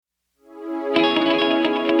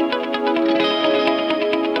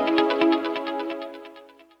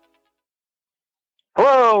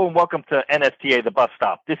and welcome to NSTA, The Bus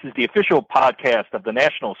Stop. This is the official podcast of the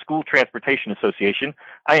National School Transportation Association.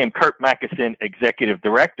 I am Kurt Mackison, Executive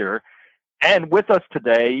Director, and with us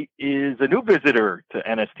today is a new visitor to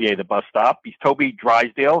NSTA, The Bus Stop. He's Toby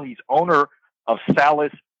Drysdale. He's owner of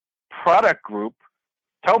Salus Product Group.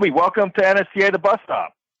 Toby, welcome to NSTA, The Bus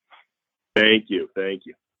Stop. Thank you.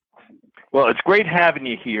 Well, it's great having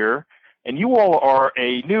you here, and you all are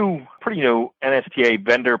a pretty new NSTA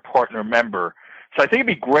vendor partner member. So I think it'd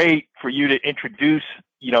be great for you to introduce,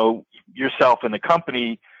 yourself and the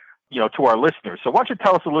company, to our listeners. So why don't you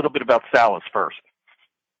tell us a little bit about Salus first?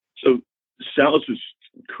 So Salus was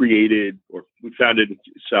we founded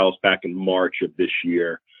Salus back in March of this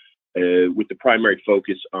year with the primary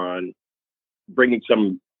focus on bringing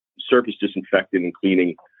some surface disinfectant and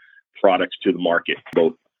cleaning products to the market,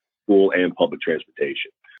 both school and public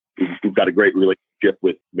transportation. We've got a great relationship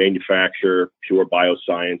with manufacturer, Pure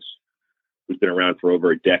Bioscience, who's been around for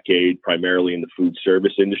over a decade, primarily in the food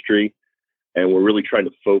service industry. And we're really trying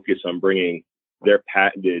to focus on bringing their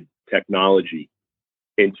patented technology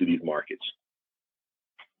into these markets.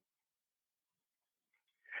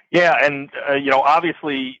 Yeah, and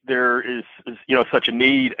obviously there is such a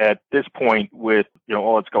need at this point with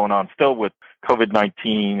all that's going on still with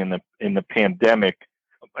COVID-19 and the pandemic.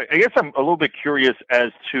 I guess I'm a little bit curious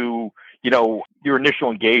as to your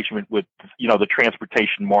initial engagement with the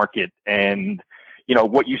transportation market and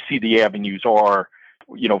what you see the avenues are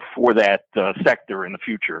for that sector in the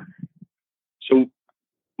future. So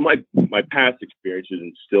my past experiences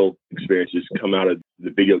and still experiences come out of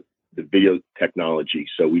the video technology.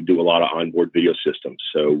 So we do a lot of onboard video systems.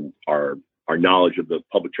 So our knowledge of the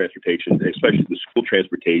public transportation, especially the school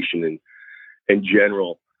transportation and in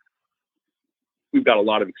general, we've got a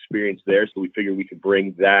lot of experience there. So we figured we could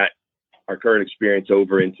bring our current experience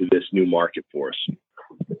over into this new market for us.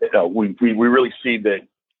 We really see that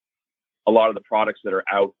a lot of the products that are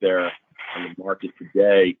out there on the market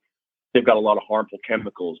today, they've got a lot of harmful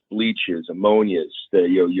chemicals, bleaches, ammonias,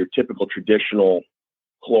 your typical traditional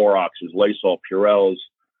Cloroxes, Lysol, Purells.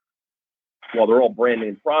 While they're all brand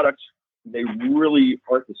name products, they really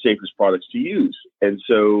aren't the safest products to use. And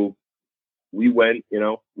so we went,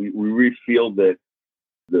 we really feel that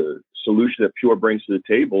the solution that Pure brings to the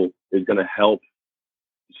table is going to help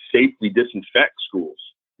safely disinfect schools,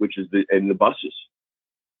 and the buses,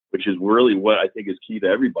 which is really what I think is key to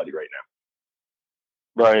everybody right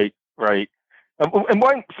now. Right. And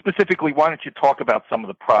why don't you talk about some of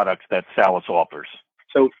the products that Salus offers?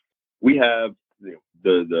 So we have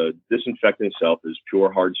the disinfectant itself is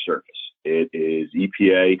Pure Hard Surface. It is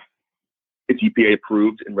EPA. It's EPA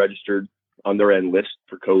approved and registered on their end list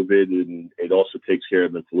for COVID, and it also takes care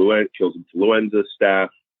of kills influenza staph.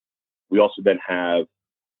 We also then have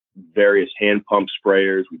various hand pump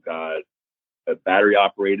sprayers. We've got a battery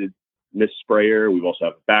operated mist sprayer. We've also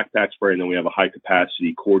have a backpack sprayer, and then we have a high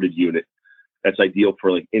capacity corded unit that's ideal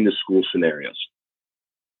for in the school scenarios.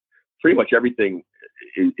 Pretty much everything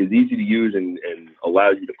is easy to use and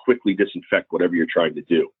allows you to quickly disinfect whatever you're trying to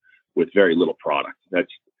do with very little product.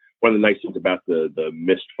 That's one of the nice things about the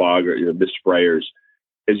mist fog or mist sprayers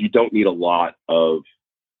is you don't need a lot of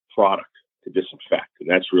product to disinfect. And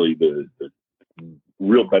that's really the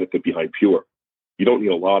real benefit behind Pure. You don't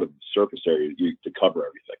need a lot of surface area to cover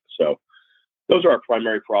everything. So those are our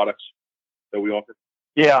primary products that we offer.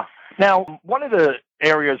 Yeah. Now, one of the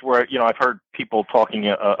areas where, I've heard people talking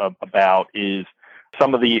about is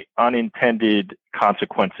some of the unintended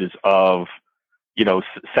consequences of,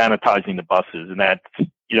 sanitizing the buses, and that's,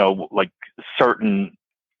 like certain,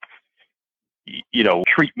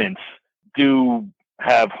 treatments do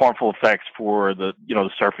have harmful effects for the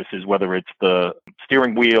surfaces, whether it's the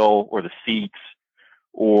steering wheel or the seats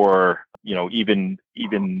or, even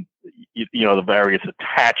the various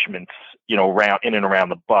attachments, around in and around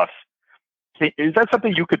the bus. Is that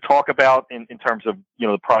something you could talk about in terms of,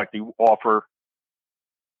 the product you offer?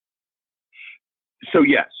 So,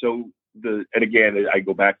 yeah. And again, I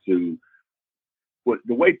go back to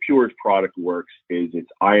the way Pure's product works is it's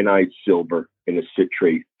ionized silver in a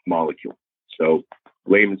citrate molecule. So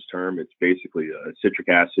layman's term, it's basically a citric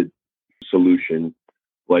acid solution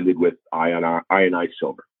blended with ionized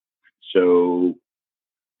silver. So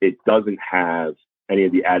it doesn't have any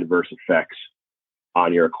of the adverse effects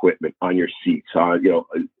on your equipment, on your seats,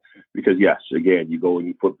 because yes, again, you go and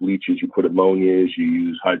you put bleaches, you put ammonias, you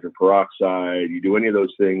use hydrogen peroxide, you do any of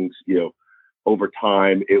those things, over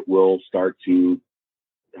time, it will start to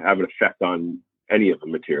have an effect on any of the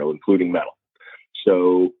material, including metal.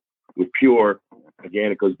 So with Pure,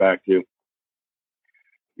 again, it goes back to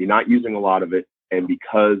you're not using a lot of it, and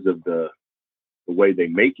because of the way they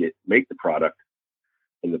make the product,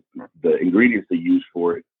 and the ingredients they use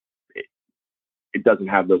for it, it doesn't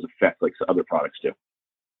have those effects like other products do.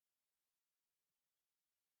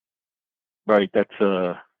 Right. That's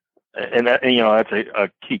that's a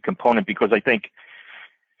key component, because I think,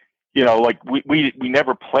 like we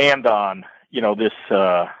never planned on, this,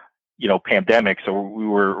 pandemic. So we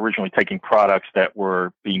were originally taking products that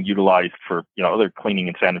were being utilized for, other cleaning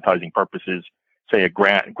and sanitizing purposes, say a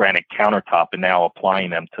granite countertop, and now applying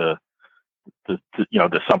them to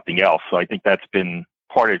something else. So I think that's been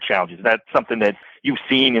part of the challenge. Is that something that you've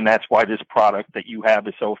seen, and that's why this product that you have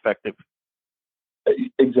is so effective?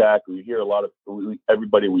 Exactly. You hear a lot of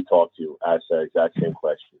everybody we talk to ask that exact same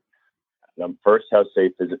question. First, how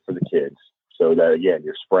safe is it for the kids? So that, again,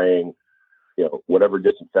 you're spraying, whatever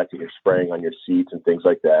disinfectant you're spraying on your seats and things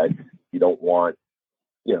like that. You don't want,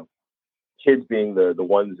 kids being the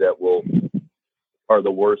ones that are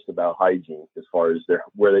the worst about hygiene as far as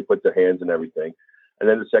where they put their hands and everything. And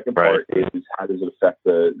then the second part is, how does it affect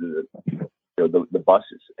the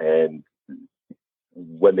buses? And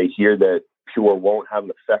when they hear that Pure won't have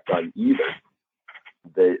an effect on either,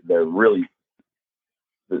 they're really,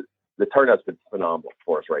 the turnout's been phenomenal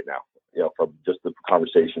for us right now. From just the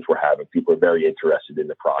conversations we're having, people are very interested in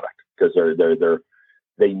the product, because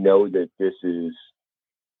they know that this is,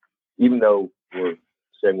 even though we're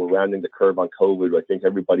saying we're rounding the curve on COVID, I think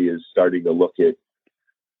everybody is starting to look at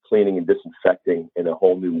cleaning and disinfecting in a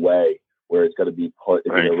whole new way, where it's got to be put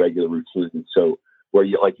in a regular routine. So where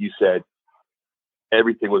you, like you said,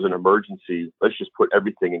 everything was an emergency, let's just put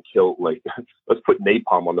everything and kill, let's put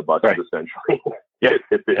napalm on the buses, essentially. if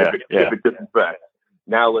it disinfects.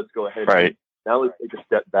 Now let's go ahead. Now let's take a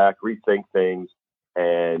step back, rethink things,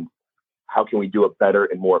 and how can we do it better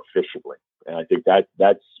and more efficiently? And I think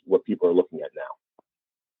that's what people are looking at now.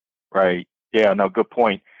 Right. Yeah. No. Good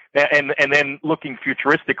point. And then looking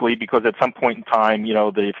futuristically, because at some point in time,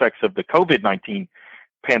 the effects of the COVID-19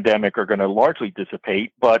 pandemic are going to largely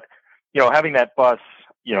dissipate, but having that bus,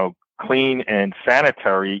 clean and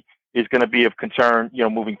sanitary is going to be of concern,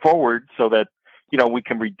 moving forward, so that, we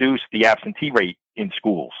can reduce the absentee rate in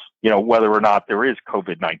schools, whether or not there is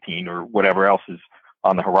COVID-19 or whatever else is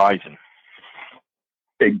on the horizon.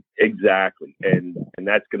 Exactly. And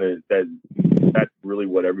that's really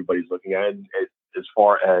what everybody's looking at. And as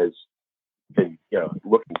far as,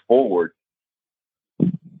 looking forward,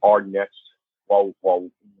 our next, while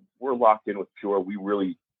we're locked in with Pure, we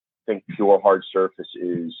really think Pure hard surface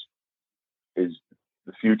is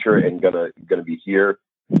the future and gonna be here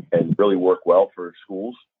and really work well for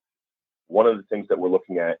schools. One of the things that we're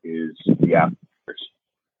looking at is the applicators.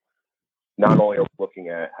 Not only are we looking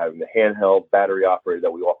at having the handheld battery operated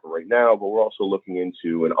that we offer right now, but we're also looking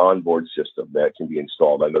into an onboard system that can be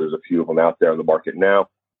installed. I know there's a few of them out there on the market now,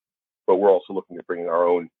 but we're also looking at bringing our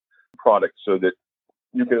own product, so that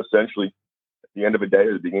you can essentially, at the end of a day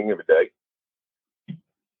or the beginning of a day,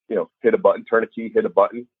 hit a button, turn a key, hit a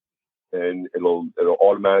button, and it'll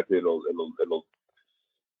automatically it'll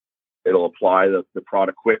apply the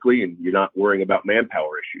product quickly, and you're not worrying about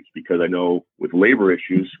manpower issues. Because I know with labor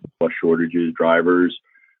issues, bus shortages, drivers,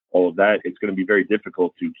 all of that, it's going to be very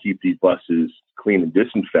difficult to keep these buses clean and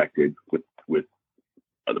disinfected with the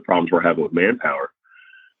problems we're having with manpower.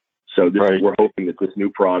 So we're hoping that this new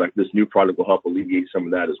product will help alleviate some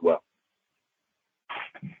of that as well.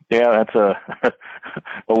 Yeah, that's a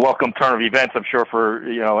welcome turn of events, I'm sure, for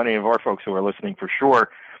any of our folks who are listening, for sure.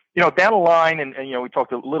 Down the line, and we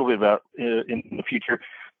talked a little bit about in the future,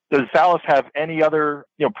 does Salus have any other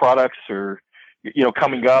products or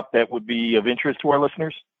coming up that would be of interest to our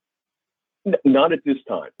listeners? Not at this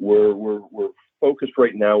time. We're focused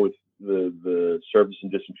right now with the service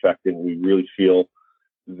and disinfectant. We really feel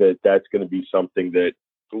that that's going to be something that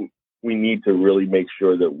we need to really make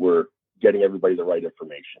sure that we're getting everybody the right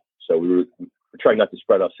information. So we're trying not to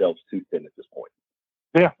spread ourselves too thin at this point.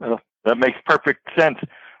 Yeah, that makes perfect sense.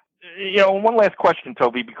 One last question,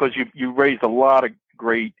 Toby, because you raised a lot of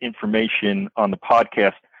great information on the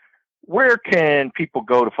podcast. Where can people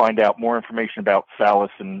go to find out more information about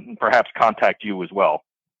Salus and perhaps contact you as well?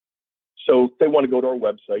 So if they want to go to our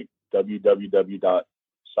website,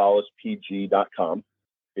 www.saluspg.com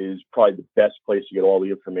is probably the best place to get all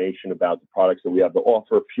the information about the products that we have to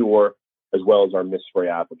offer, Pure, as well as our mist spray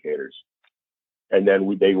applicators. And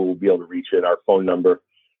then they will be able to reach it. Our phone number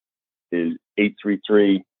is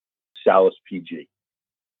 833-SALUS-PG.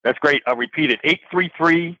 That's great. I'll repeat it,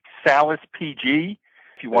 833-SALUS-PG,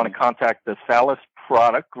 if you want to contact the Salus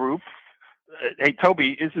product group. Hey,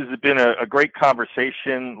 Toby, this has been a great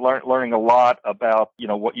conversation, learning a lot about,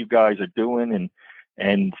 what you guys are doing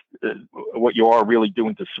and what you are really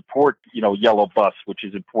doing to support, Yellow Bus, which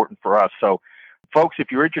is important for us. So folks,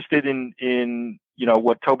 if you're interested in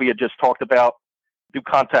what Toby had just talked about, do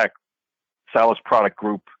contact Salus Product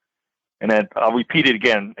Group. And then I'll repeat it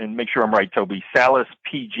again and make sure I'm right, Toby.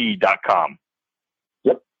 SalusPG.com.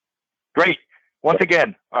 Yep. Great. Once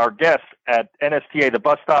again, our guest at NSTA, the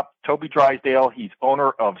bus stop, Toby Drysdale. He's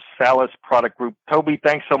owner of Salus Product Group. Toby,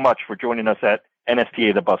 thanks so much for joining us at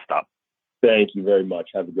NSTA, the bus stop. Thank you very much.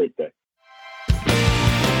 Have a great day.